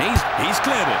one. He's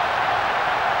cleared it.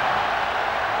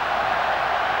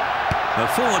 A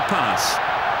forward pass.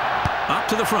 Up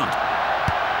to the front.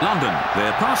 London.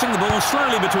 They're passing the ball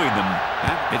slowly between them.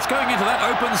 And it's going into that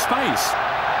open space.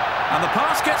 And the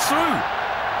pass gets through.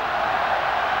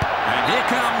 And here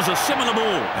comes a similar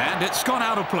ball. And it's gone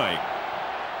out of play.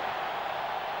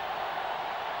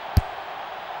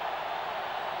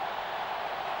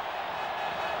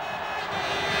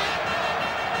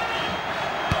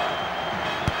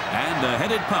 And a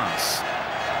headed pass.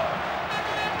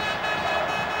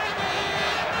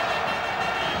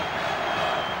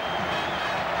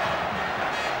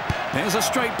 There's a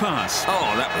straight pass.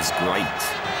 Oh, that was great.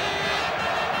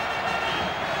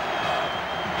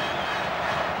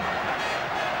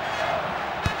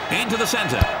 Into the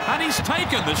centre. And he's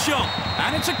taken the shot.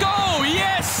 And it's a goal!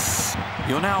 Yes!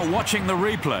 You're now watching the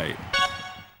replay.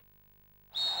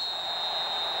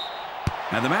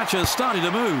 And the match has started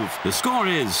to move. The score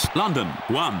is London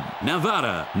 1,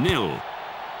 Navarra 0.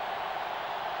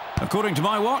 According to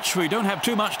my watch, we don't have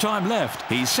too much time left.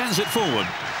 He sends it forward.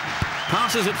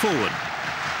 Passes it forward.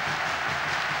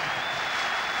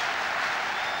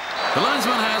 The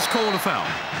linesman has called a foul.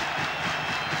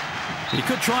 He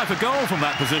could try for goal from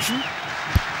that position.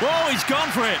 Oh, he's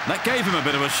gone for it. That gave him a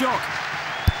bit of a shock.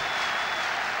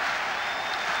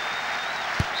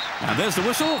 And there's the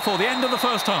whistle for the end of the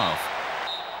first half.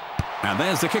 And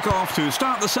there's the kick-off to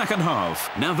start the second half.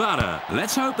 Navarra,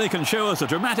 let's hope they can show us a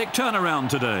dramatic turnaround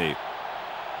today.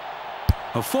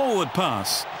 A forward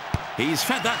pass. He's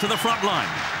fed that to the front line.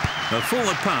 A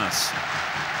forward pass.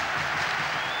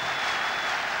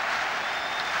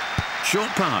 Short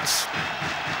pass.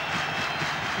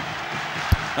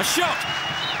 A shot.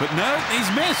 But no, he's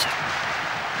missed.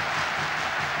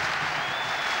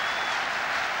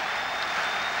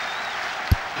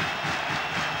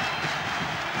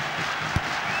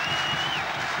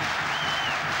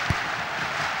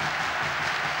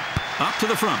 Up to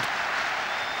the front.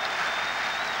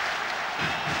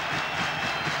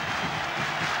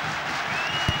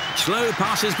 Slow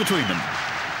passes between them.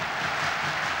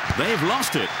 They've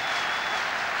lost it.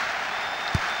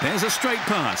 There's a straight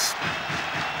pass.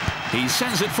 He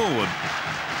sends it forward.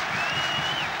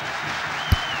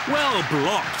 Well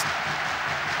blocked.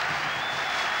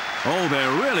 Oh,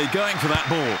 they're really going for that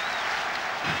ball.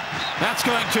 That's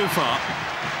going too far.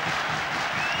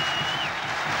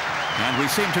 And we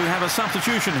seem to have a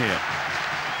substitution here.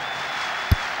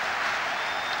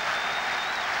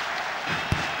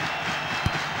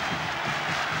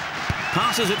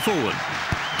 Passes it forward.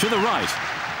 To the right.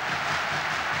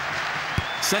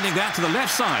 Sending that to the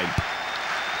left side.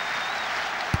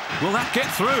 Will that get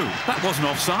through? That wasn't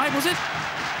offside, was it?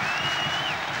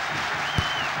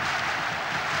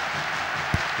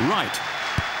 Right.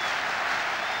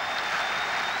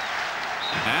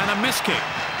 And a miss kick.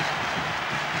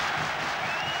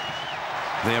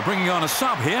 They are bringing on a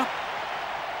sub here.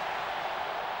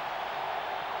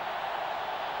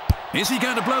 Is he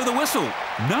going to blow the whistle?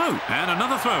 No. And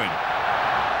another throw-in.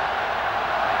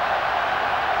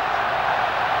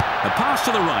 A pass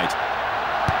to the right.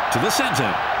 To the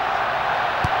centre.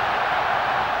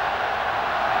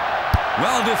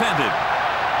 Well defended.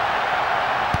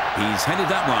 He's headed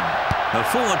that one. A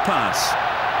forward pass.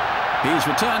 He's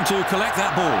returned to collect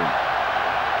that ball.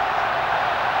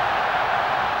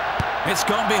 It's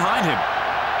gone behind him.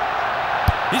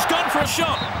 He's gone for a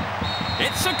shot.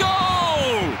 It's a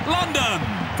goal! London!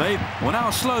 Well, now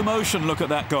a slow motion look at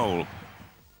that goal.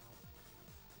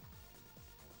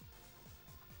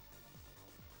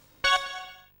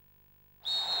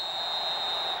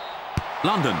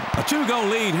 London, a 2-goal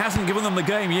lead hasn't given them the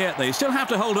game yet. They still have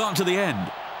to hold on to the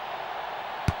end.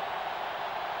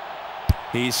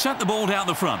 He's sent the ball down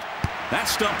the front. That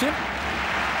stopped him.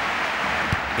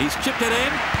 He's chipped it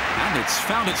in, and it's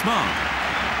found its mark.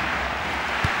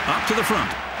 Up to the front.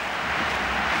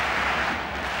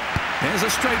 There's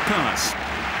a straight pass.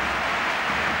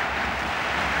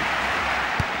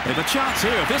 There's a chance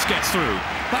here if this gets through.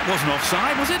 That wasn't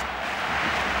offside, was it?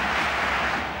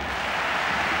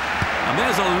 And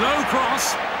there's a low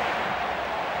cross.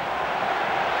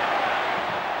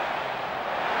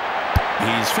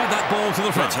 He's fed that ball to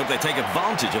the front. Let's hope they take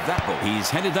advantage of that ball.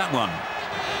 He's headed that one.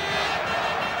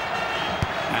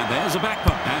 And there's a back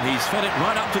punt. And he's fed it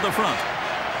right up to the front.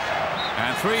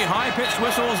 And 3 high-pitched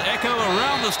whistles echo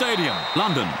around the stadium.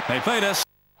 London, they played us.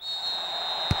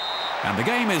 And the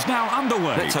game is now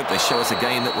underway. Let's hope they show us a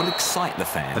game that will excite the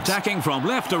fans. Attacking from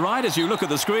left to right as you look at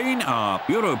the screen are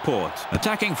Europort.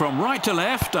 Attacking from right to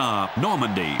left are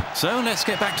Normandy. So let's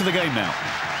get back to the game now.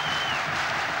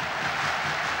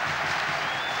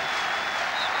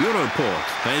 Europort,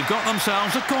 they've got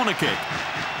themselves a corner kick.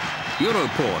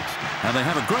 Europort, and they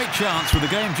have a great chance with the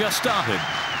game just started.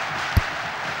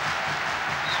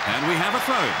 And we have a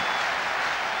throw.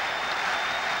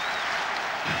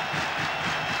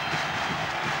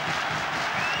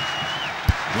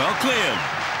 Well cleared.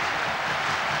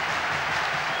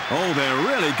 Oh, they're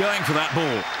really going for that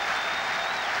ball.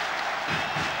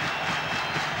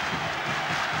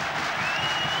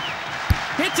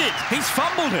 Hit it! He's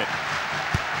fumbled it.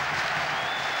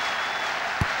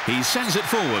 He sends it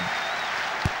forward.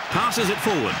 Passes it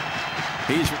forward.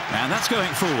 And that's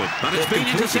going forward, but it's been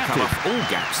intercepted. Cut off all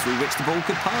gaps through which the ball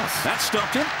could pass. That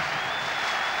stopped him.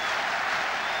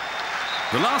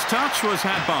 The last touch was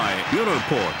had by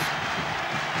Europort.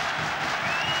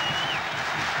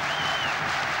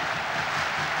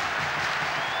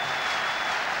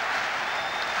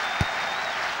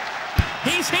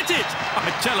 He's hit it! I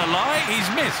tell a lie, he's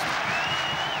missed.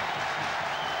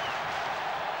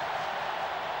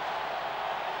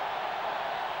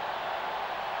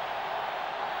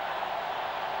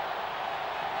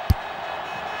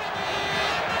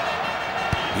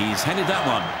 He's headed that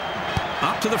one.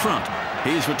 Up to the front.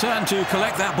 He's returned to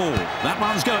collect that ball. That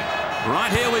one's going.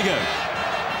 Right, here we go.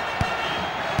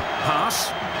 Pass.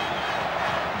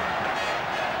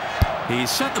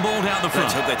 He's sent the ball down the front.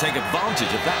 Let's hope they take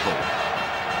advantage of that ball.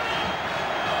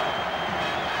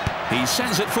 He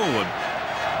sends it forward.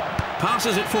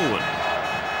 Passes it forward.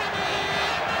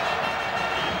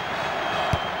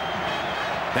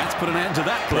 That's put an end to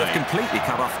that play. They've completely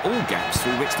cut off all gaps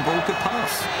through which the ball could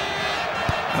pass.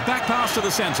 A back pass to the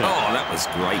centre. Oh, that was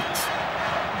great.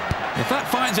 If that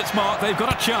finds its mark, they've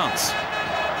got a chance.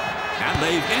 And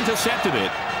they've intercepted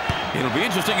it. It'll be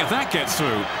interesting if that gets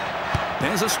through.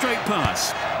 There's a straight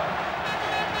pass.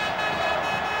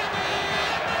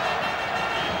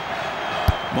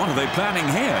 What are they planning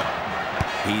here?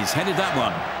 He's headed that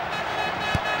one.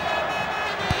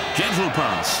 Gentle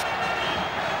pass.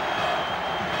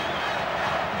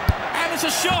 And it's a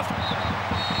shot!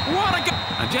 What a go!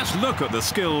 And just look at the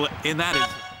skill in that.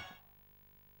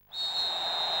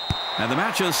 And the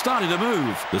match has started to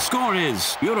move. The score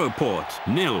is Europort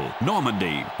 0,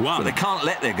 Normandy 1. But they can't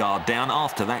let their guard down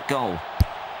after that goal.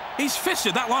 He's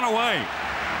fisted that one away.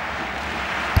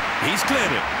 He's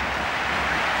cleared it.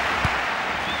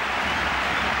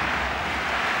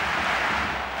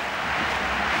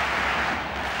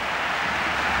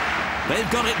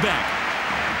 They've got it back.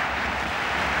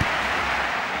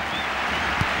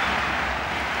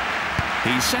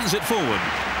 He sends it forward.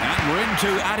 And we're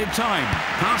into added time.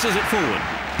 Passes it forward.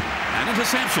 An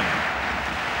interception.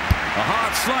 A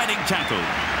hard sliding tackle.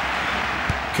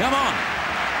 Come on.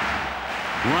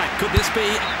 Right, could this be?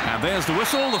 And there's the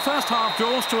whistle. The first half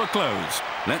draws to a close.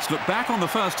 Let's look back on the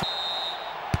first.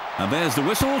 And there's the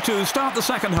whistle to start the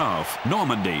second half.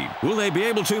 Normandy, will they be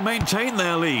able to maintain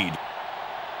their lead?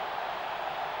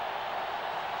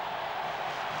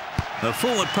 A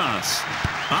forward pass.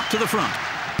 Up to the front.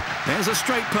 There's a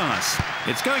straight pass.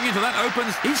 It's going into that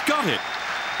opens. He's got it.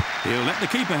 He'll let the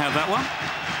keeper have that one.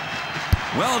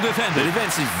 Well defended. The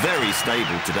defence is very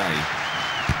stable today.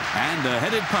 And a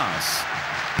headed pass.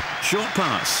 Short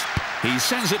pass. He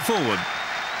sends it forward.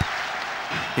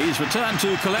 He's returned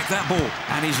to collect that ball.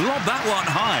 And he's lobbed that one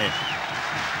high.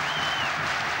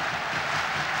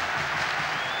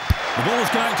 The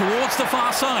ball's going towards the far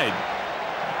side.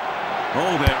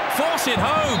 Oh, they force it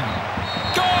home.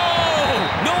 Goal!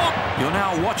 No! You're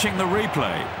now watching the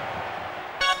replay.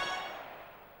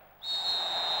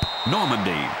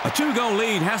 Normandy. A 2-goal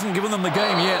lead hasn't given them the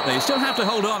game yet. They still have to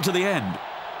hold on to the end.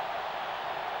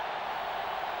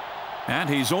 And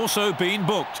he's also been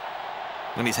booked.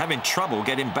 And he's having trouble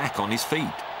getting back on his feet.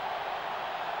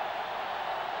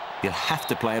 He'll have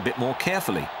to play a bit more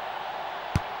carefully.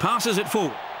 Passes it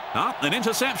forward. Up, an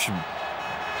interception.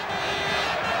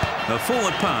 A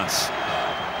forward pass.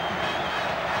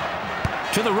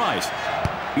 To the right.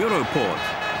 Europort.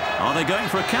 Are they going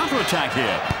for a counter-attack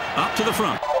here? Up to the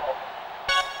front.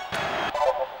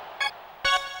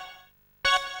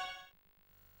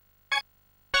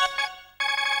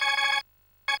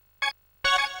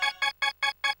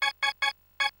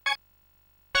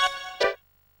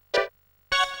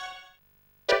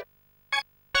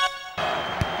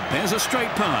 There's a straight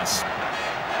pass.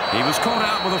 He was caught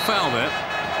out with a foul there.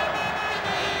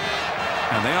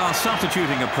 And they are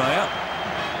substituting a player.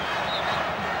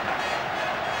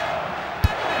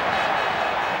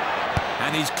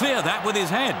 And he's cleared that with his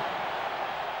head.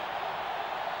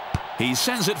 He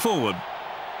sends it forward.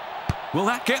 Will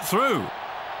that get through?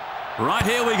 Right,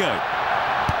 here we go.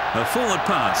 A forward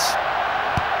pass.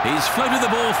 He's floated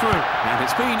the ball through. And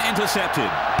it's been intercepted.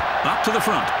 Up to the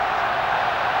front.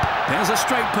 There's a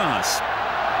straight pass.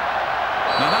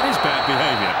 Now that is bad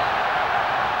behaviour.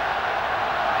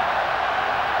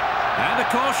 And a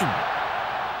caution.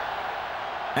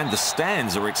 And the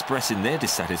stands are expressing their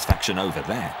dissatisfaction over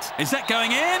that. Is that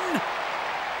going in?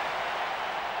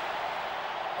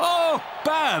 Oh,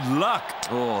 bad luck.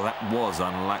 Oh, that was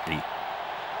unlucky.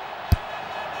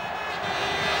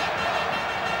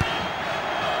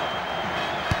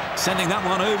 Sending that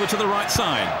one over to the right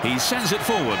side. He sends it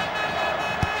forward.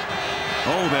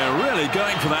 Oh, they're really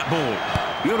going for that ball.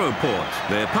 Europort.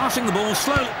 They're passing the ball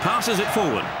slowly. Passes it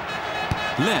forward.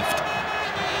 Left.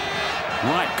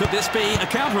 Right, could this be a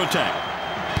counter-attack?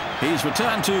 He's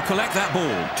returned to collect that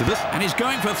ball to this, and he's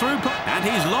going for a through, and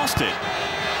he's lost it.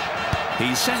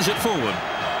 He sends it forward.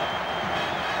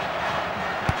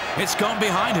 It's gone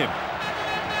behind him.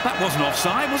 That wasn't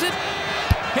offside, was it?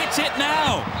 Hits it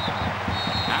now.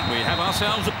 And we have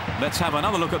ourselves... Let's have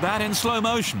another look at that in slow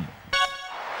motion.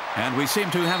 And we seem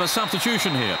to have a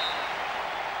substitution here.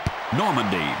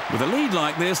 Normandy. With a lead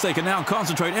like this, they can now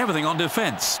concentrate everything on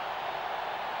defence.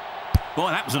 Boy,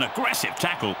 that was an aggressive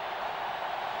tackle.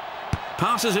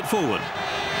 Passes it forward.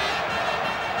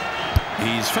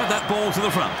 He's fed that ball to the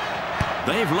front.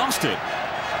 They've lost it.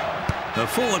 A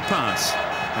forward pass.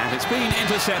 And it's been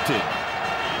intercepted.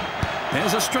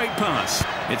 There's a straight pass.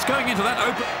 It's going into that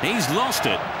open... He's lost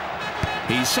it.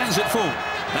 He sends it forward.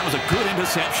 That was a good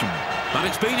interception. But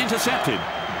it's been intercepted.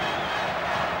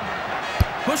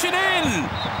 Push it in!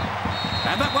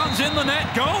 And that one's in the net.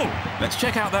 Goal! Let's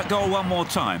check out that goal one more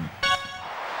time.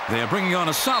 They're bringing on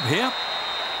a sub here.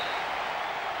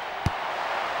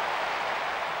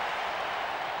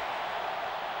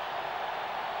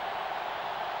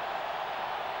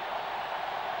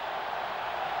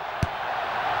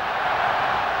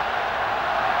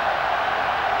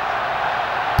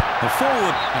 The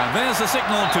forward, and there's the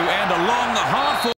signal to end a long, hard-fought